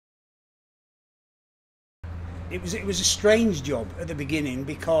it was a strange job at the beginning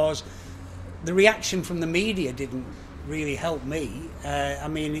because the reaction from the media didn't really help me. I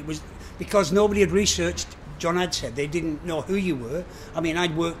mean, it was because nobody had researched John Adshead. They didn't know who you were. I mean,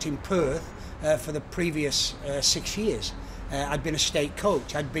 I'd worked in Perth for the previous 6 years. I'd been a state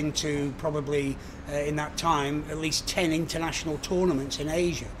coach. I'd been to probably, in that time, at least 10 international tournaments in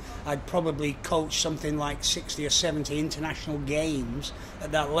Asia. I'd probably coached something like 60 or 70 international games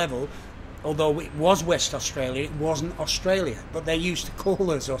at that level. Although it was West Australia, it wasn't Australia. But they used to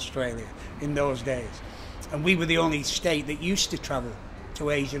call us Australia in those days. And we were the only state that used to travel to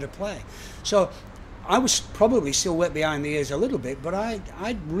Asia to play. So I was probably still wet behind the ears a little bit, but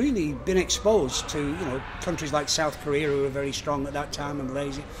I'd really been exposed to, you know, countries like South Korea who were very strong at that time, and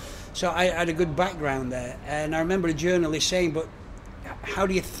Malaysia. So I had a good background there. And I remember a journalist saying, but how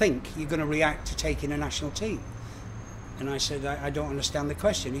do you think you're going to react to taking a national team? And I said, I don't understand the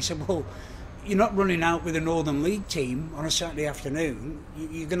question. He said, well, you're not running out with a Northern League team on a Saturday afternoon.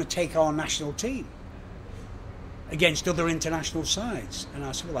 You're going to take our national team against other international sides. And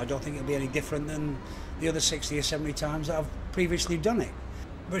I said, well, I don't think it'll be any different than the other 60 or 70 times that I've previously done it.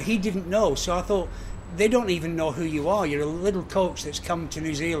 But he didn't know, so I thought, they don't even know who you are. You're a little coach that's come to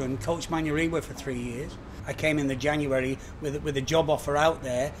New Zealand, coached Manurewa for 3 years. I came in the January with a job offer out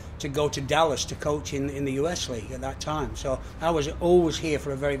there to go to Dallas to coach in the US League at that time. So I was always here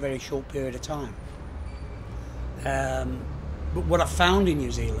for a very, very short period of time. But what I found in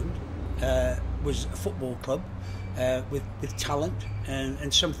New Zealand was a football club with talent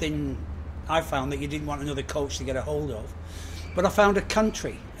and something I found that you didn't want another coach to get a hold of. But I found a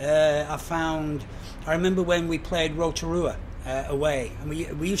country. I remember when we played Rotorua away, and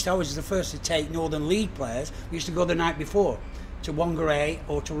we used to always the first to take Northern League players. We used to go the night before to Whangarei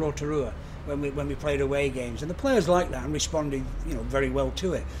or to Rotorua when we played away games, and the players liked that and responded, you know, very well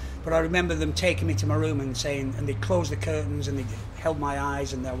to it. But I remember them taking me to my room and saying, and they'd close the curtains and they held my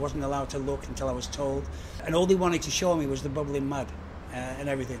eyes, and I wasn't allowed to look until I was told. And all they wanted to show me was the bubbling mud and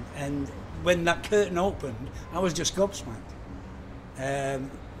everything. And when that curtain opened, I was just gobsmacked.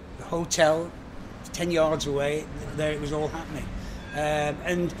 The hotel, 10 yards away, there it was all happening.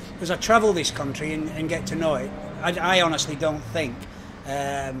 And as I travel this country and get to know it, I honestly don't think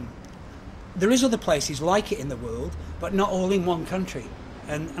there is other places like it in the world, but not all in one country.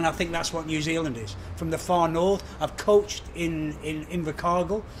 And I think that's what New Zealand is. From the far north, I've coached in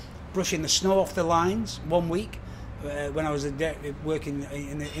Invercargill, brushing the snow off the lines 1 week when I was working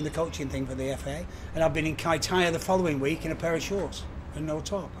in the coaching thing for the FA, and I've been in Kaitaia the following week in a pair of shorts and no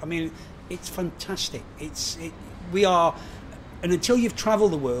top. I mean, it's fantastic. We are, and until you've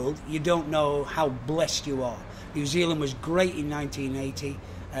travelled the world, you don't know how blessed you are. New Zealand was great in 1980.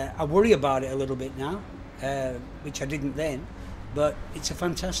 I worry about it a little bit now, which I didn't then, but it's a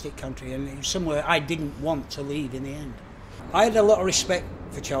fantastic country, and it was somewhere I didn't want to leave in the end. I had a lot of respect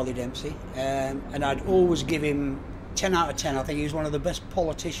for Charlie Dempsey, and I'd always give him 10 out of 10. I think he was one of the best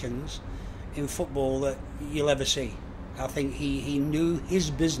politicians in football that you'll ever see. I think he knew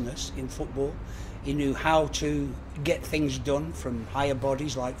his business in football. He knew how to get things done from higher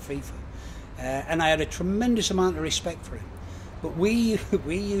bodies like FIFA. And I had a tremendous amount of respect for him. But we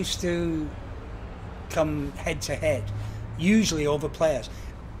used to come head to head, usually over players.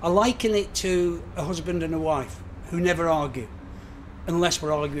 I liken it to a husband and a wife who never argue, unless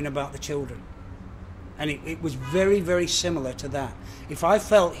we're arguing about the children. And it was very, very similar to that. If I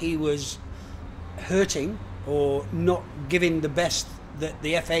felt he was hurting or not giving the best that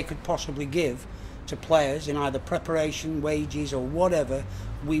the FA could possibly give to players in either preparation, wages or whatever,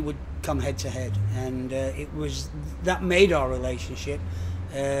 we would come head to head. And that made our relationship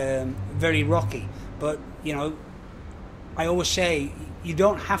very rocky. But, you know, I always say you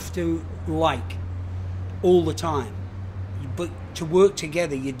don't have to like all the time, but to work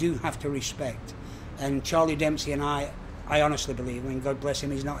together you do have to respect. And Charlie Dempsey and I honestly believe, I mean, God bless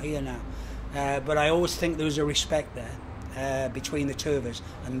him, he's not here now, but I always think there was a respect there between the two of us,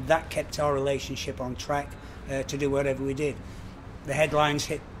 and that kept our relationship on track to do whatever we did. The headlines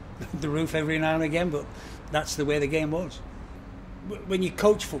hit the roof every now and again, but that's the way the game was. When you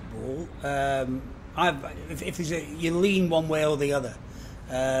coach football, you lean one way or the other.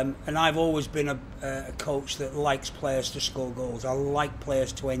 And I've always been a coach that likes players to score goals. I like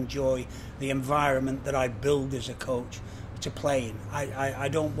players to enjoy the environment that I build as a coach to play in. I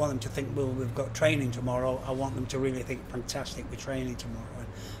don't want them to think, well, we've got training tomorrow. I want them to really think, fantastic, we're training tomorrow.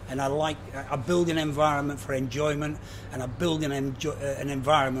 And I build an environment for enjoyment, and I build an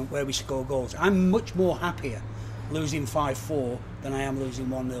environment where we score goals. I'm much more happier losing 5-4 than I am losing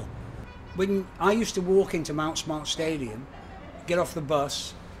 1-0. When I used to walk into Mount Smart Stadium, get off the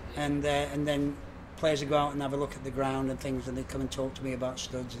bus, and then players would go out and have a look at the ground and things, and they'd come and talk to me about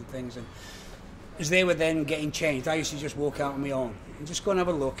studs and things. And as they were then getting changed, I used to just walk out on my own and just go and have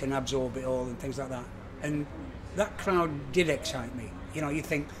a look and absorb it all and things like that. And that crowd did excite me. You know, you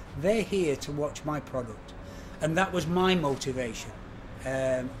think, they're here to watch my product. And that was my motivation.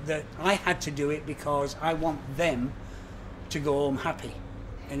 That I had to do it because I want them to go home happy.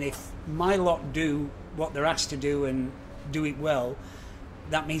 And if my lot do what they're asked to do and do it well,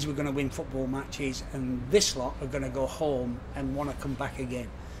 that means we're going to win football matches, and this lot are going to go home and want to come back again.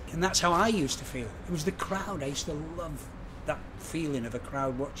 And that's how I used to feel. It was the crowd. I used to love that feeling of a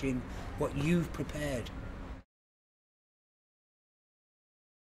crowd watching what you've prepared.